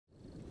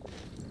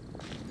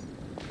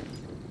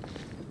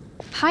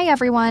Hi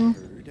everyone!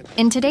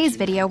 In today's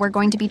video, we're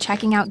going to be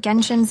checking out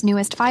Genshin's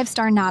newest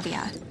 5-star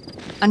Navia.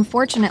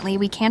 Unfortunately,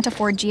 we can't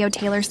afford Geo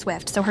Taylor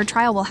Swift, so her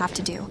trial will have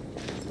to do.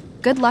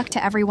 Good luck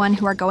to everyone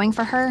who are going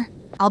for her.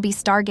 I'll be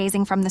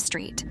stargazing from the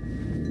street.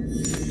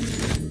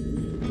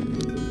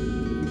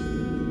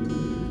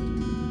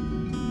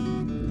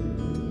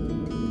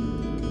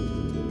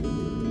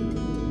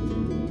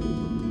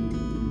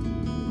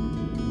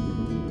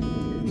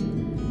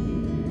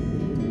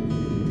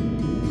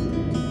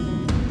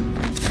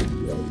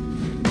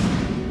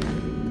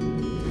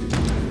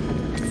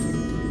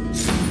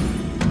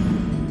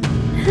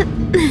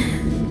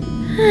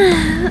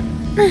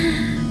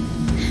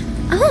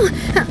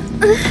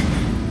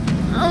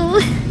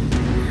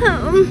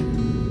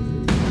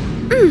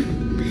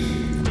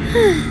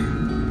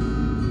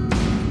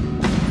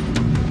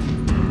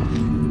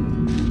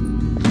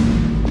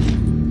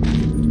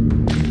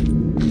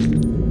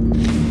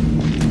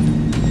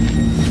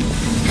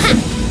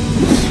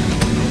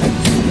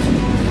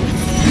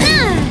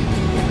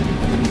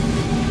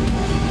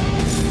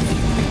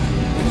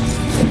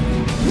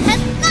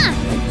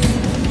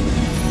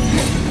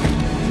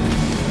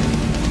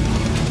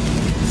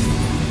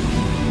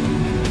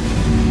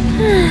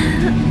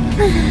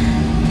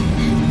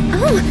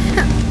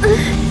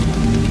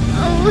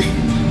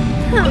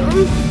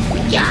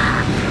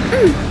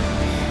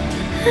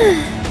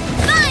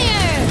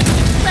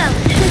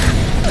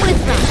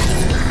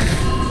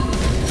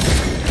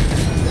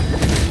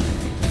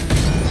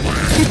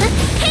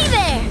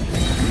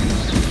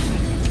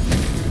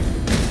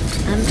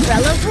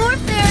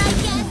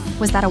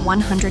 Was that a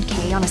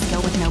 100k on a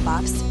skill with no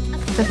buffs?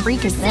 The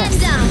freak is this?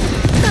 Stand down!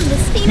 From the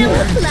speed of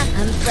the left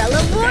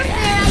umbrella warfare,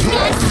 I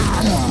guess!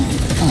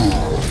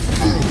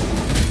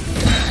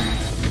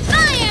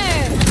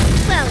 Fire!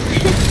 Well,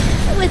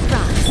 with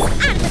rocks.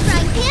 Out of the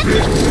frying pan!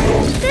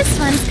 This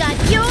one's got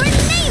your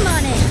name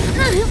on it!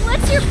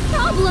 What's your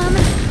problem?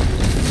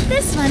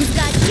 This one's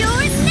got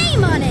your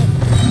name on it!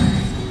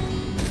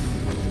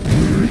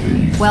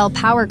 Well,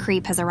 power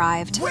creep has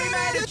arrived. We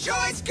made a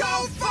choice, go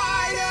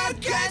fight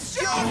against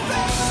your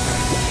fate!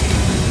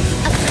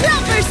 A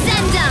proper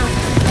send